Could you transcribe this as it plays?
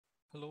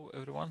Hello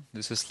everyone,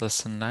 this is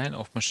lesson 9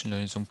 of Machine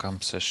Learning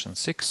Zoomcamp session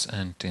 6,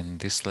 and in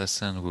this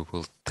lesson we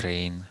will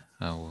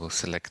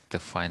select the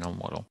final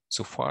model.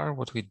 So far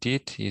what we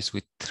did is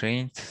we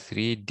trained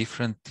 3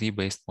 different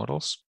tree-based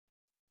models.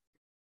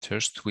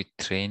 First we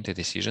trained a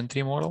decision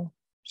tree model,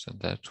 so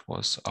that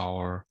was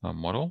our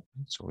model.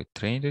 So we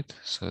trained it,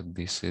 so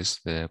this is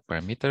the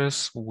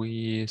parameters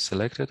we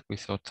selected, we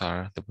thought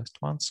are the best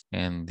ones,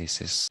 and this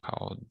is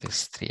how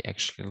this tree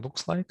actually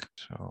looks like.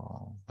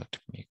 So let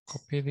me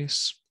copy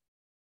this.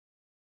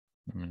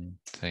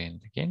 Train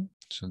again.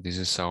 So this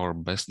is our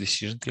best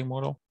decision tree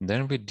model.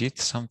 Then we did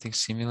something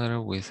similar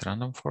with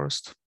random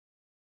forest. I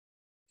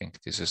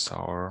think this is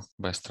our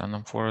best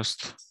random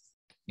forest.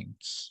 I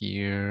think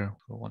here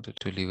we wanted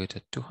to leave it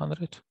at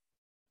 200.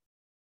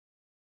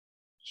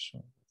 So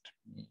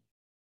let me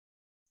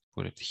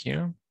put it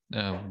here.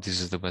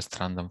 This is the best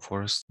random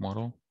forest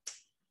model.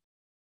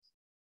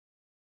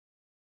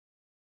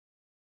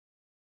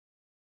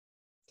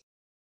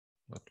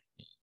 Let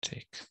me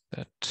take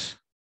that.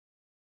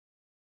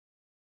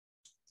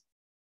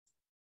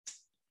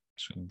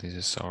 So this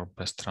is our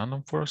best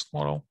random forest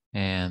model.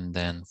 And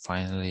then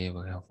finally,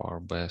 we have our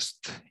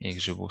best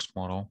XGBoost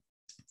model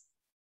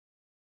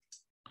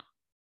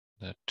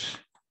that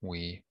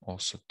we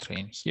also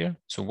train here.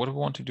 So what we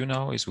want to do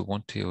now is we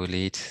want to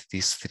evaluate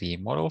these 3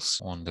 models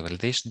on the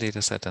validation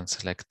dataset and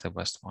select the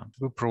best one.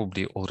 We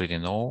probably already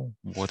know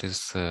what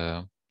is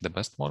the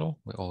best model.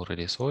 We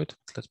already saw it.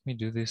 Let me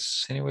do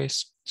this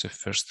anyways. So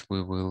first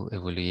we will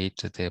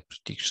evaluate the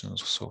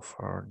predictions of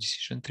our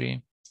decision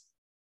tree.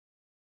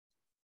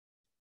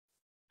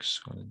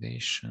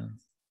 Consolidation.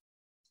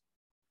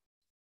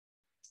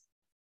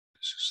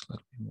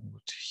 Let me move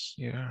it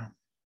here.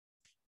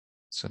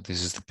 So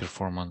this is the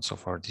performance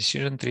of our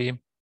decision tree,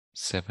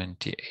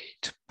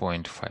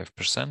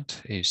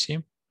 78.5%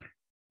 AUC.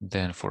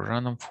 Then for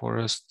random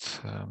forest,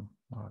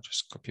 I'll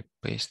just copy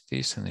paste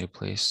this and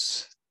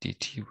replace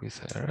DT with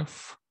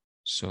RF.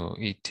 So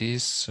it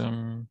is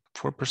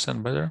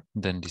 4% better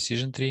than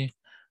decision tree.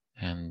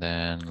 And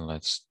then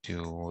let's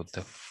do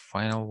the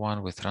final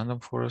one with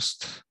random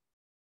forest.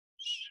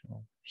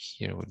 So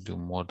here we do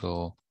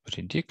model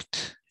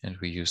predict and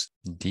we use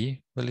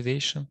D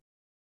validation.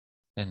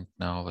 And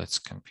now let's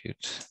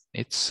compute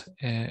its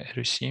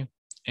RUC.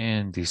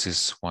 And this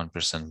is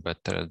 1%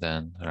 better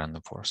than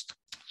random forest.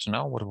 So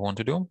now what we want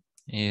to do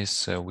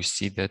is we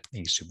see that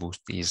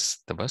XGBoost is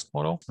the best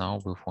model. Now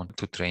we want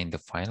to train the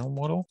final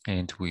model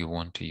and we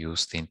want to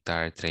use the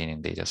entire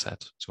training data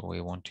set. So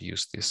we want to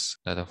use this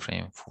data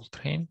frame full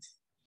train.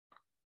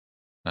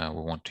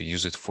 We want to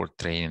use it for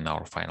training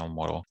our final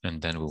model.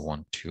 And then we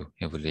want to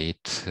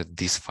evaluate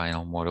this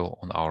final model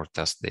on our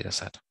test data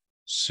set.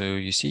 So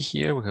you see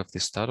here we have the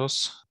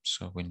status.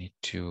 So we need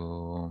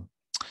to,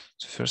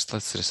 so first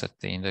let's reset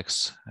the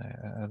index.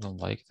 I don't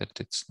like that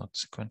it's not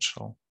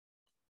sequential.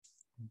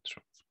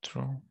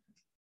 True.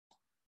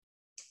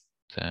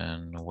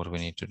 Then what we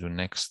need to do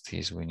next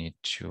is we need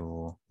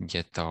to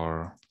get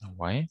our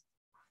Y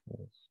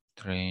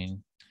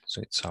train.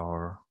 So it's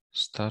our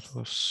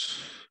status.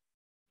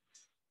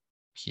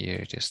 Here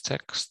it is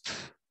text.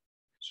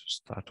 So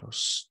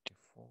status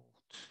default.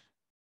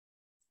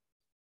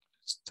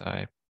 Let's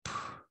type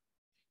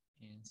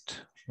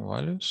int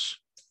values.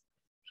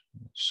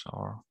 It's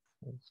our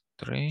full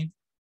train.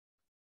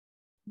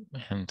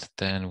 And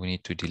then we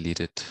need to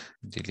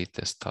delete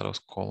the status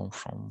column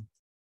from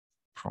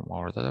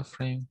our data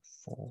frame,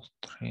 full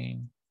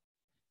train.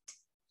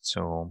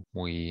 So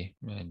we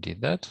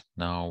did that.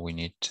 Now we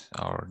need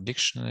our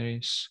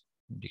dictionaries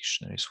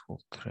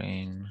full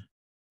train.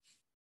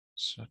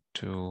 So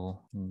to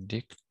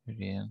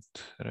dictionary and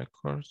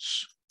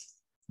records.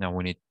 Now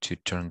we need to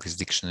turn these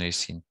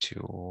dictionaries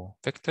into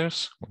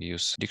vectors. We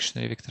use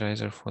dictionary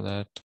vectorizer for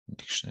that.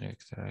 Dictionary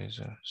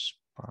vectorizer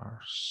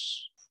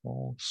sparse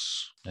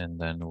false. And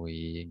then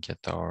we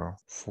get our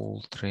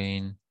full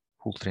train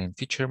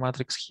feature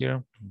matrix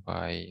here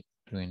by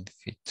doing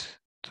fit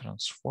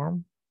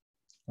transform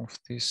of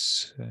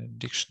these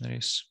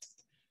dictionaries.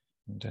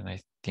 And then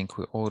I think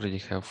we already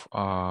have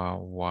our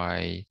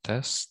Y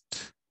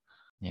test.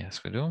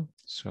 Yes, we do.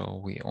 So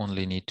we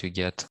only need to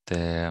get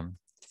the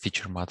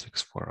feature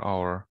matrix for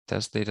our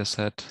test data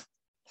set.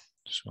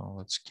 So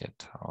let's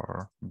get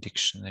our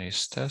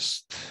dictionaries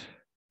test.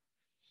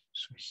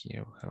 So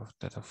here we have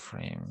data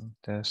frame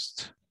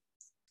test.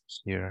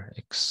 Here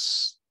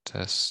X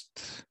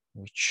test,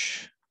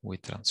 which we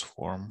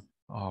transform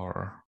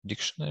our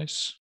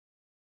dictionaries.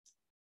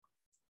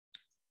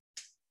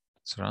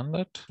 Let's run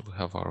that. We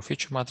have our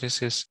feature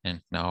matrices,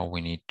 and now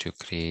we need to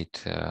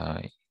create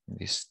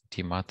this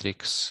T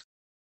matrix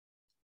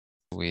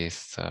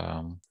with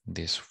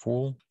this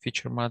full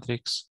feature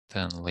matrix.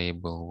 Then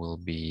label will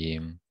be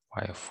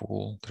by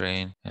full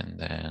train, and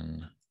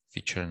then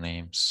feature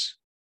names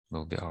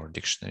will be our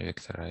dictionary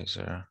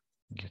vectorizer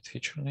get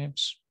feature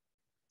names.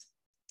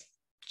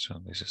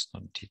 So this is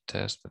not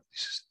t-test, but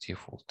this is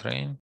t-full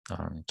train.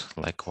 And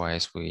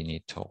likewise, we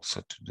need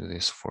also to do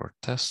this for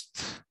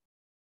test.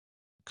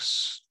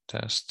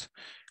 Test.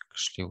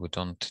 Actually, we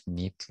don't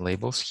need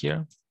labels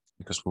here.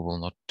 because we will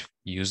not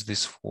use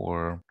this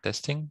for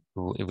testing.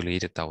 We will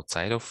evaluate it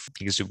outside of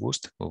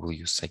XGBoost. We will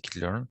use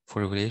scikit-learn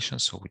for evaluation,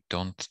 so we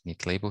don't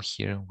need label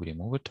here. We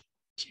remove it.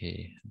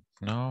 Okay,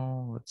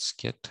 now let's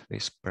get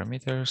these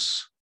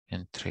parameters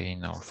and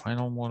train our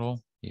final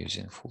model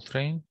using full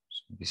train.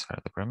 So these are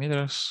the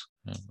parameters,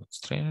 and let's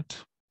train it.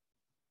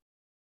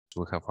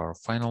 So we have our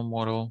final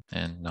model,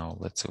 and now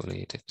let's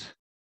evaluate it.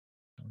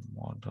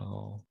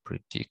 Model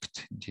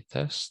predict the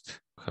test.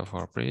 We have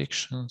our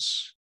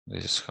predictions.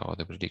 This is how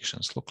the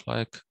predictions look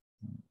like.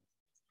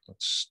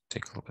 Let's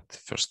take a look at the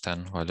first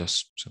 10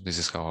 values. So this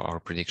is how our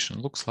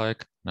prediction looks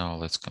like. Now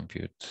let's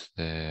compute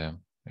the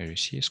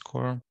AUC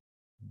score.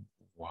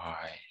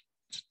 Y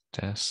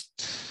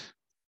test.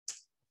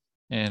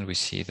 And we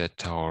see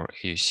that our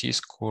AUC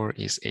score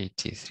is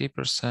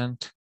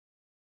 83%,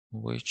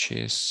 which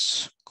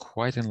is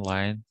quite in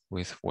line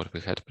with what we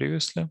had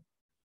previously.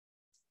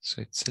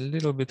 So it's a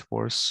little bit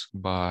worse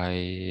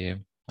by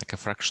like a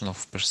fraction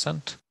of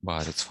percent,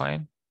 but it's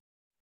fine.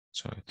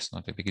 So it's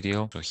not a big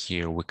deal. So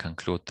here we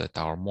conclude that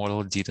our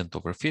model didn't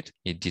overfit.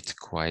 It did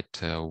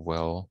quite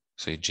well.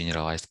 So it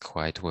generalized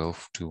quite well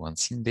to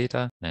unseen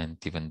data. And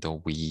even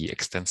though we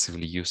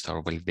extensively used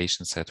our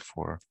validation set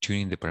for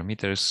tuning the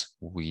parameters,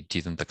 we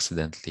didn't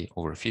accidentally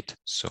overfit.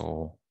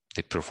 So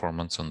the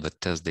performance on the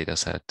test data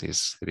set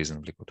is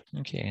reasonably good.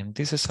 Okay, and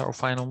this is our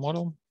final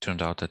model.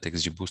 Turned out that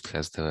XGBoost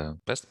has the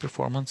best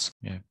performance.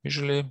 Yeah,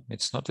 usually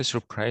it's not a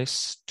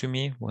surprise to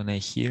me when I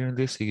hear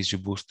this.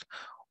 XGBoost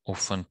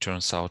often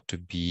turns out to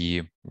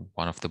be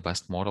one of the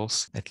best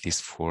models, at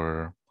least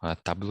for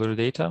tabular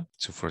data.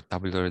 So for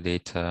tabular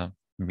data,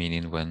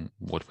 meaning when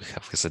what we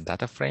have is a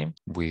data frame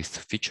with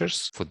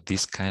features. For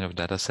this kind of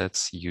data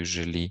sets,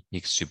 usually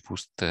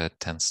XGBoost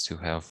tends to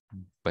have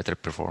better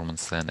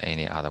performance than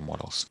any other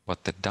models.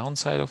 But the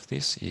downside of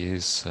this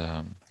is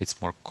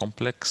it's more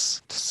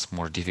complex, it's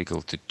more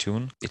difficult to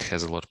tune. It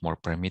has a lot more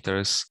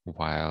parameters,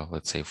 while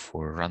let's say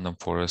for random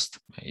forest,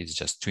 it's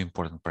just 2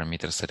 important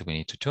parameters that we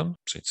need to tune.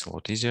 So it's a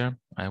lot easier,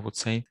 I would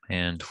say.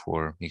 And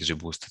for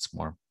XGBoost, it's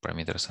more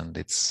parameters, and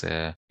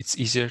it's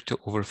easier to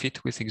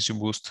overfit with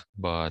XGBoost,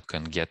 but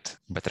can get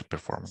better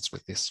performance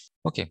with this.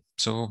 Okay,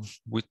 so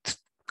with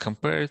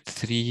compared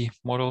 3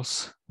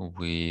 models,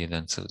 we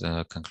then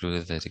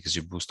concluded that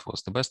XGBoost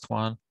was the best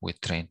one. We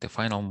trained the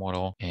final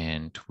model,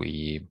 and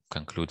we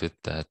concluded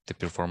that the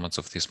performance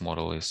of this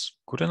model is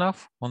good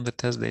enough on the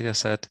test data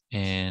set.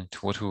 And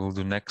what we will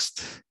do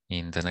next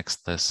in the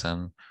next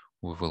lesson,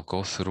 we will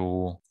go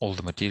through all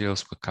the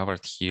materials we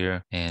covered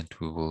here, and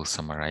we will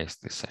summarize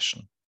this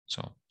session.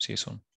 So see you soon.